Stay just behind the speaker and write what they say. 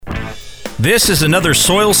This is another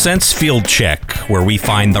Soil Sense Field Check, where we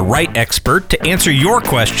find the right expert to answer your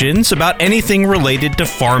questions about anything related to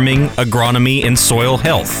farming, agronomy, and soil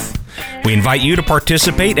health. We invite you to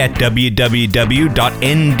participate at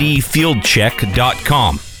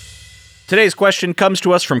www.ndfieldcheck.com. Today's question comes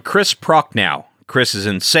to us from Chris Prochnow. Chris is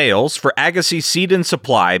in sales for Agassiz Seed and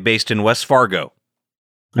Supply based in West Fargo.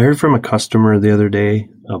 I heard from a customer the other day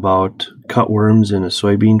about cutworms in a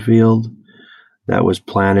soybean field that was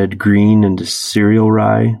planted green into cereal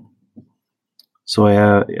rye. So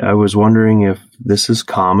I was wondering if this is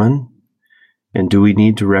common, and do we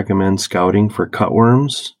need to recommend scouting for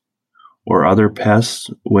cutworms or other pests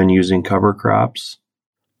when using cover crops?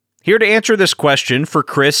 Here to answer this question for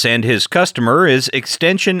Chris and his customer is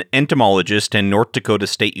Extension entomologist and North Dakota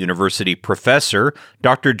State University professor,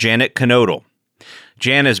 Dr. Janet Knodel.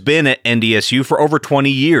 Jan has been at NDSU for over 20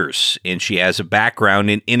 years, and she has a background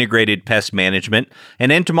in integrated pest management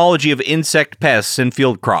and entomology of insect pests and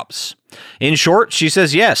field crops. In short, she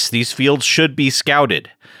says yes, these fields should be scouted,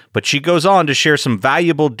 but she goes on to share some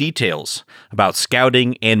valuable details about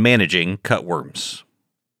scouting and managing cutworms.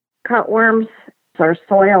 Cutworms are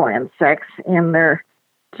soil insects, and they're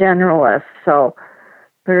generalists, so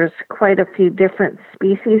there's quite a few different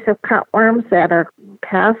species of cutworms that are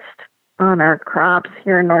pests on our crops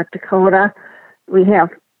here in North Dakota. We have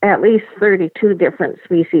at least 32 different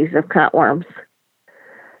species of cutworms.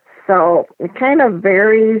 So it kind of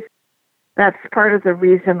varies. That's part of the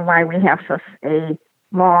reason why we have such a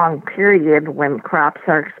long period when crops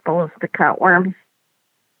are exposed to cutworms,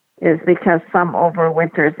 is because some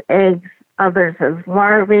overwinter as eggs, others as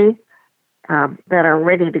larvae that are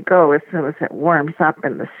ready to go as soon as it warms up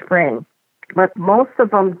in the spring. But most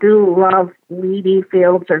of them do love weedy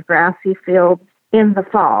fields or grassy fields in the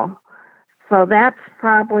fall. So that's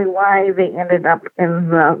probably why they ended up in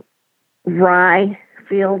the rye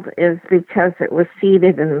field, is because it was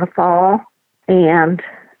seeded in the fall. And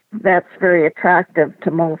that's very attractive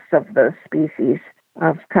to most of the species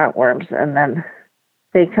of cutworms. And then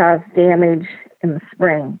they cause damage in the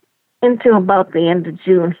spring into about the end of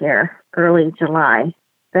June here, early July.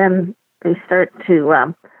 Then they start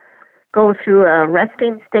to go through a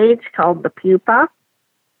resting stage called the pupa,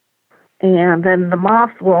 and then the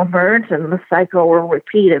moth will emerge and the cycle will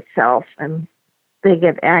repeat itself, and they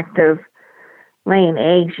get active laying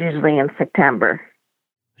eggs usually in September.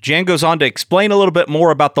 Jan goes on to explain a little bit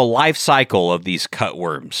more about the life cycle of these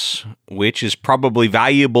cutworms, which is probably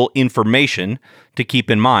valuable information to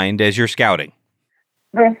keep in mind as you're scouting.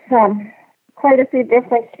 There's quite a few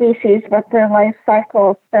different species, but their life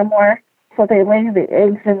cycle is similar. So they lay the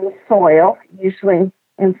eggs in the soil, usually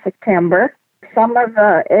in September. Some of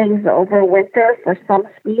the eggs overwinter for some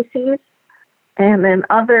species, and then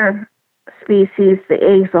other species, the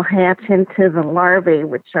eggs will hatch into the larvae,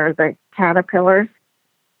 which are the caterpillars,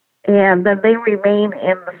 and then they remain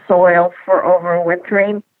in the soil for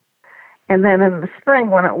overwintering. And then in the spring,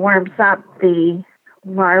 when it warms up, the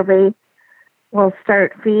larvae will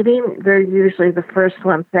start feeding. They're usually the first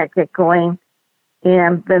ones that get going.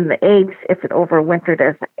 And then the eggs, if it overwintered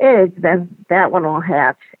as an egg, then that one will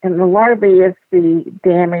hatch. And the larvae is the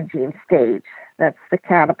damaging stage. That's the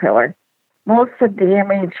caterpillar. Most of the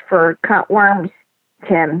damage for cutworms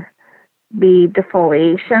can be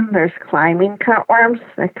defoliation. There's climbing cutworms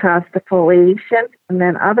that cause defoliation, and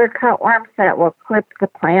then other cutworms that will clip the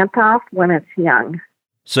plant off when it's young.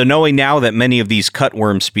 So knowing now that many of these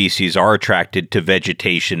cutworm species are attracted to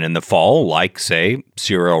vegetation in the fall, like, say,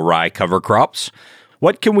 cereal rye cover crops,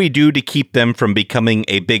 what can we do to keep them from becoming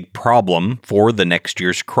a big problem for the next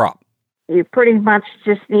year's crop? You pretty much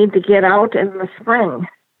just need to get out in the spring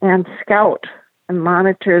and scout and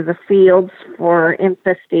monitor the fields for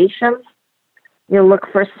infestations. You'll look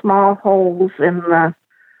for small holes in the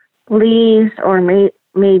leaves or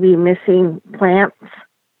maybe missing plants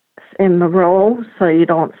in the row, so you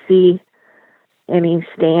don't see any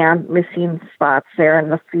missing spots there in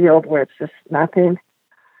the field where it's just nothing.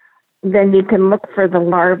 Then you can look for the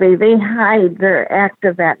larvae. They hide. They're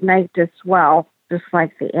active at night as well, just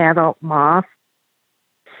like the adult moth.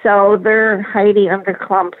 So they're hiding under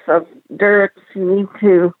clumps of dirt. You need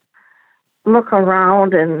to look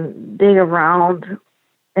around and dig around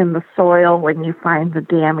in the soil when you find the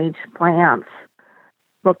damaged plants.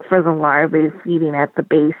 Look for the larvae feeding at the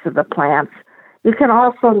base of the plants. You can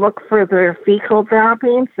also look for their fecal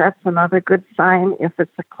droppings. That's another good sign if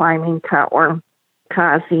it's a climbing cutworm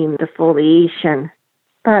causing defoliation.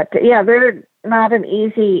 But yeah, they're not an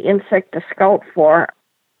easy insect to scout for.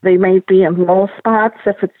 They may be in low spots.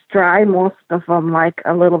 If it's dry, most of them like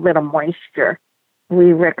a little bit of moisture.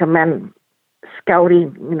 We recommend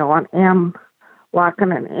scouting, on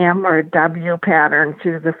walking an M or a W pattern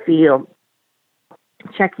through the field,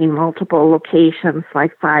 checking multiple locations,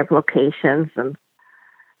 like 5 locations, and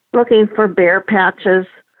looking for bare patches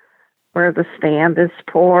where the stand is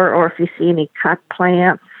poor, or if you see any cut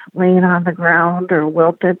plants laying on the ground or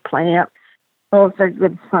wilted plants. Those are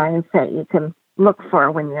good signs that you can look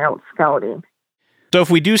for when you're out scouting. So if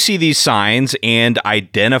we do see these signs and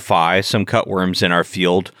identify some cutworms in our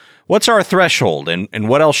field, what's our threshold, and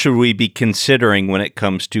what else should we be considering when it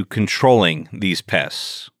comes to controlling these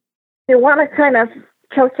pests? You want to kind of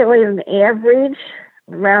calculate an average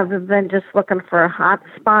rather than just looking for a hot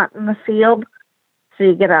spot in the field. So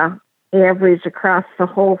you get a average across the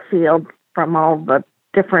whole field from all the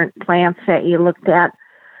different plants that you looked at.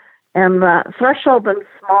 And the threshold in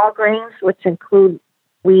small grains, which include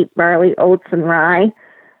wheat, barley, oats, and rye,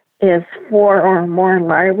 is 4 or more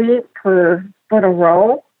larvae per foot a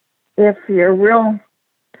row. If you're real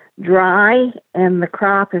dry and the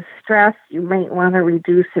crop is stressed, you might want to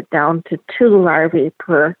reduce it down to 2 larvae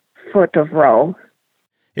per foot of row.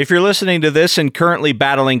 If you're listening to this and currently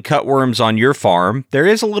battling cutworms on your farm, there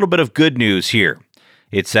is a little bit of good news here.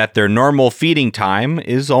 It's that their normal feeding time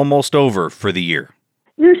is almost over for the year.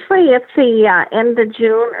 Usually it's the end of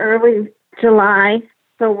June, early July,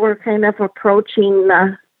 so we're kind of approaching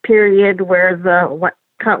the period where the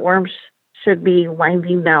cutworms should be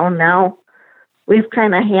winding down now. We've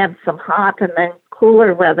kind of had some hot and then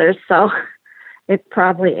cooler weather, so it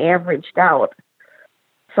probably averaged out.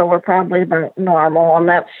 So we're probably about normal, and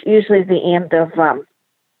that's usually the end of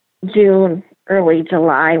June, early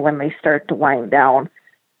July when they start to wind down.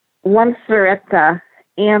 Once they're at the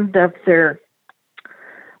end of their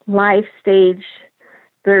life stage,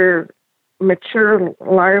 they're mature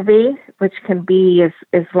larvae, which can be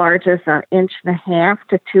as large as 1.5 inches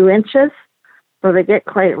to 2 inches. So they get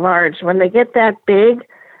quite large. When they get that big,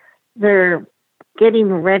 they're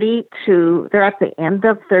getting ready they're at the end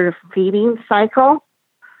of their feeding cycle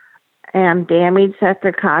and damage that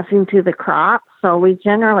they're causing to the crop. So we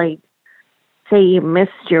generally say you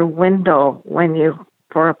missed your window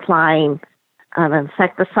for applying an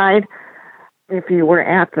insecticide. If you were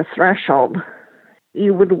at the threshold,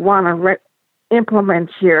 you would want to implement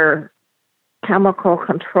your chemical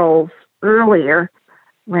controls earlier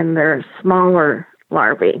when they're smaller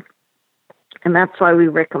larvae. And that's why we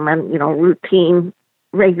recommend, routine,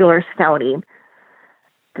 regular scouting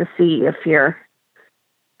to see if your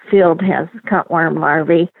field has cutworm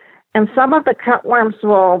larvae. And some of the cutworms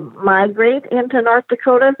will migrate into North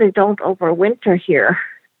Dakota. They don't overwinter here,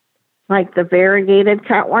 like the variegated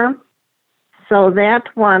cutworm. So that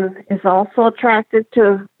one is also attracted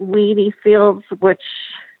to weedy fields, which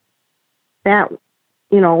that,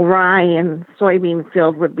 rye and soybean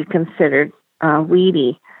field would be considered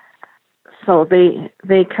weedy. So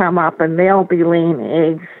they come up and they'll be laying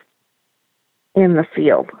eggs in the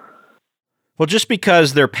field. Well, just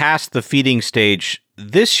because they're past the feeding stage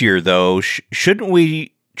this year, though, shouldn't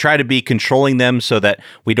we try to be controlling them so that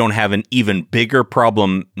we don't have an even bigger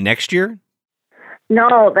problem next year?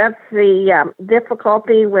 No, that's the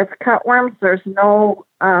difficulty with cutworms. There's no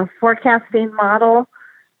forecasting model.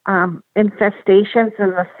 Infestations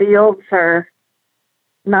in the fields are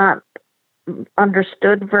not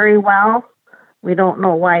understood very well. We don't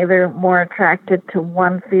know why they're more attracted to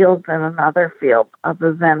one field than another field,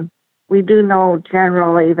 other than we do know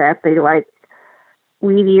generally that they like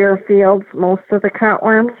weedier fields, most of the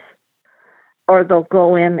cutworms, or they'll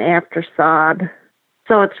go in after sod.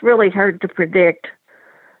 So it's really hard to predict,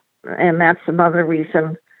 and that's another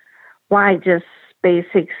reason why just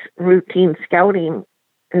basic routine scouting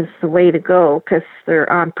is the way to go, because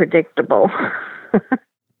they're unpredictable.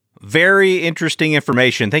 Very interesting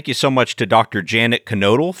information. Thank you so much to Dr. Janet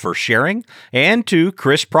Knodel for sharing, and to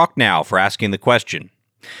Chris Prochnow for asking the question.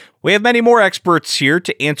 We have many more experts here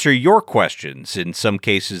to answer your questions. In some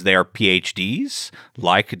cases, they are PhDs,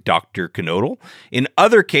 like Dr. Knodel. In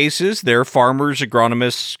other cases, they're farmers,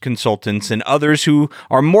 agronomists, consultants, and others who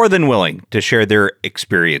are more than willing to share their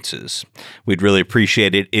experiences. We'd really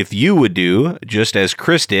appreciate it if you would do just as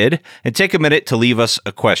Chris did and take a minute to leave us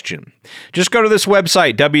a question. Just go to this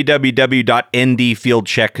website,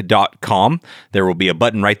 www.ndfieldcheck.com. There will be a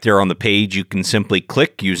button right there on the page you can simply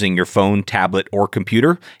click using your phone, tablet, or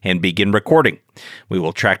computer and begin recording. We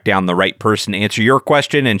will track down the right person to answer your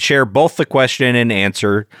question and share both the question and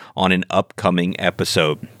answer on an upcoming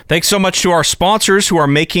episode. Thanks so much to our sponsors who are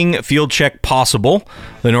making Field Check possible: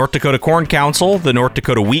 the North Dakota Corn Council, the North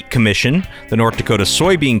Dakota Wheat Commission, the North Dakota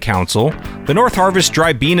Soybean Council, the North Harvest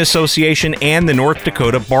Dry Bean Association, and the North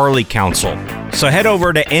Dakota Barley Council. So head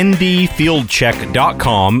over to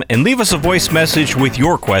ndfieldcheck.com and leave us a voice message with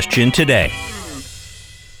your question today.